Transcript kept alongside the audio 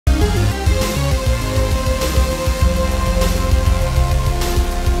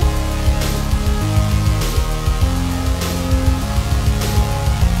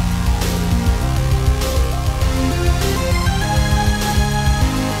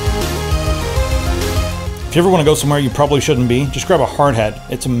If you ever want to go somewhere you probably shouldn't be, just grab a hard hat.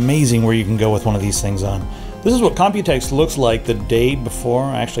 It's amazing where you can go with one of these things on. This is what Computex looks like the day before.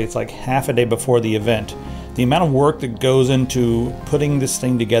 Actually, it's like half a day before the event. The amount of work that goes into putting this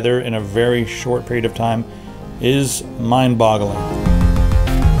thing together in a very short period of time is mind-boggling.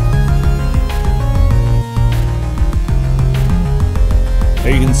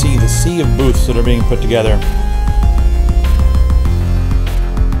 There you can see the sea of booths that are being put together.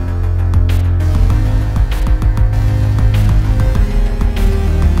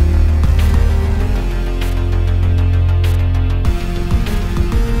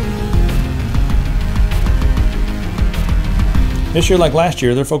 This year, like last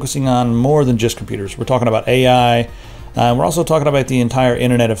year, they're focusing on more than just computers. We're talking about AI. We're also talking about the entire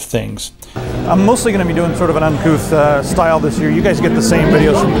Internet of Things. I'm mostly going to be doing sort of an uncouth style this year. You guys get the same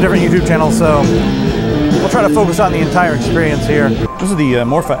videos from different YouTube channels, so we'll try to focus on the entire experience here. This is the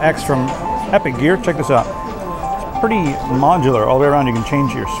Morpha X from Epic Gear. Check this out. It's pretty modular all the way around. You can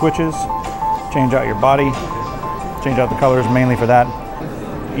change your switches, change out your body, change out the colors mainly for that.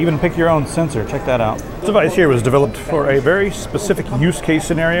 Even pick your own sensor. Check that out. This device here was developed for a very specific use case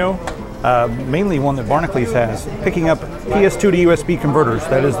scenario, mainly one that Barnacules has, picking up PS2 to USB converters.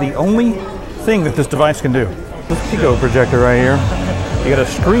 That is the only thing that this device can do. This Pico projector right here, you got a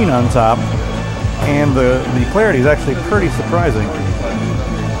screen on top, and the clarity is actually pretty surprising.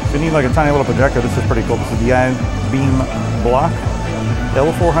 If you need like a tiny little projector, this is pretty cool. This is the I-Beam Block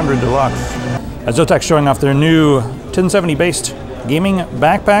L400 Deluxe. Zotac showing off their new 1070 based gaming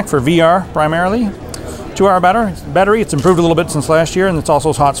backpack for VR primarily. 2-hour battery. It's improved a little bit since last year, and it's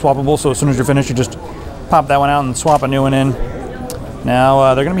also hot swappable, so as soon as you're finished you just pop that one out and swap a new one in.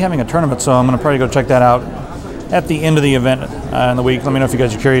 Now they're going to be having a tournament, so I'm going to probably go check that out at the end of the event in the week. Let me know if you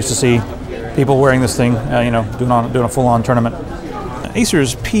guys are curious to see people wearing this thing, you know, doing a full-on tournament.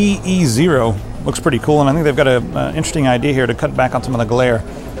 Acer's PE0 looks pretty cool, and I think they've got an interesting idea here to cut back on some of the glare.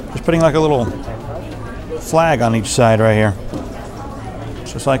 Just putting like a little flag on each side right here.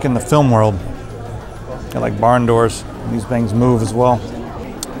 Just like in the film world. Got like barn doors. These things move as well.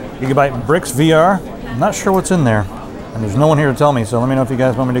 Gigabyte Bricks VR. I'm not sure what's in there. And there's no one here to tell me, so let me know if you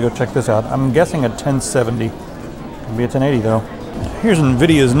guys want me to go check this out. I'm guessing a 1070. Could be a 1080 though. Here's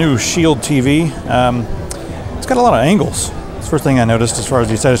NVIDIA's new Shield TV. It's got a lot of angles. It's the first thing I noticed as far as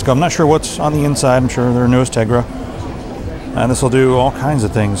the aesthetics go. I'm not sure what's on the inside. I'm sure their newest Tegra. And this will do all kinds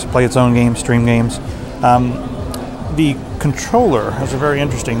of things. Play its own games, stream games. The controller has a very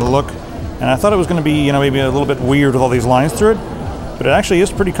interesting look, and I thought it was going to be, you know, maybe a little bit weird with all these lines through it, but it actually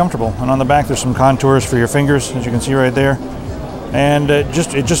is pretty comfortable. And on the back there's some contours for your fingers, as you can see right there, and it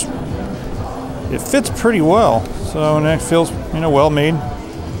fits pretty well. So and it feels, you know, well made.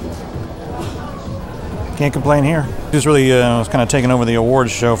 Can't complain here. Just really was kind of taking over the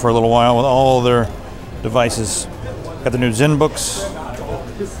awards show for a little while with all their devices. Got the new ZenBooks,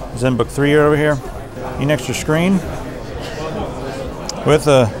 ZenBook 3 over here. An extra screen with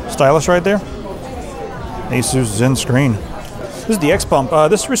a stylus right there. Asus Zen screen. This is the X-Pump.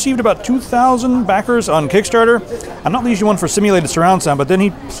 This received about 2,000 backers on Kickstarter. I'm not usually one for simulated surround sound, but then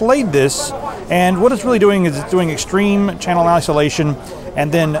he played this, and what it's really doing is it's doing extreme channel isolation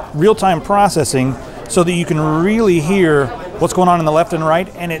and then real-time processing so that you can really hear what's going on in the left and right,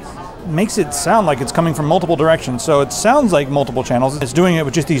 and it makes it sound like it's coming from multiple directions. So it sounds like multiple channels. It's doing it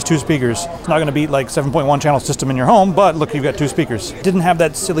with just these 2 speakers. It's not going to beat like 7.1 channel system in your home, but look, you've got 2 speakers. It didn't have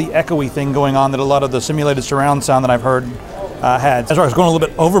that silly echoey thing going on that a lot of the simulated surround sound that I've heard had. That's why I was going a little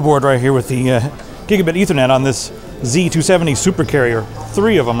bit overboard right here with the gigabit Ethernet on this Z270 super carrier.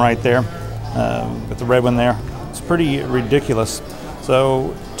 3 of them right there, with the red one there. It's pretty ridiculous.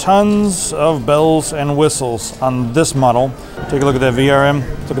 So tons of bells and whistles on this model. Take a look at that VRM.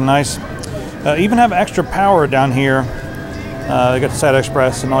 It's looking nice. Even have extra power down here. They got the SATA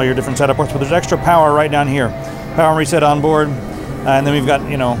Express and all your different SATA ports, but there's extra power right down here. Power and reset on board, and then we've got,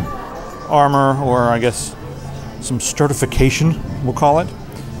 you know, armor, or I guess some certification, we'll call it.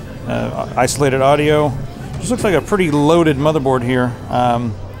 Isolated audio. Just looks like a pretty loaded motherboard here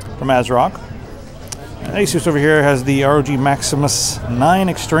from ASRock. Asus over here has the ROG Maximus 9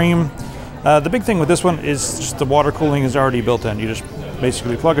 Extreme. The big thing with this one is just the water cooling is already built in. You just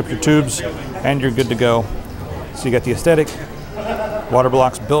basically plug up your tubes and you're good to go. So you got the aesthetic, water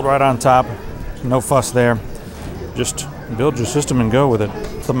blocks built right on top, no fuss there. Just build your system and go with it.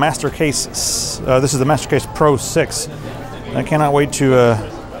 It's the Master Case, this is the Master Case Pro 6. I cannot wait to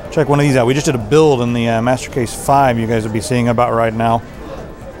check one of these out. We just did a build in the Master Case 5 you guys will be seeing about right now.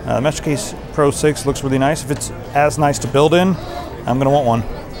 The Master Case Pro 6 looks really nice. If it's as nice to build in, I'm going to want one.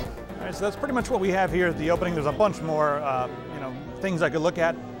 All right, so that's pretty much what we have here at the opening. There's a bunch more things I could look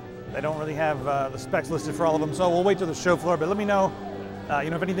at. They don't really have the specs listed for all of them, so we'll wait till the show floor. But let me know,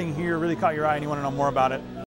 if anything here really caught your eye and you want to know more about it.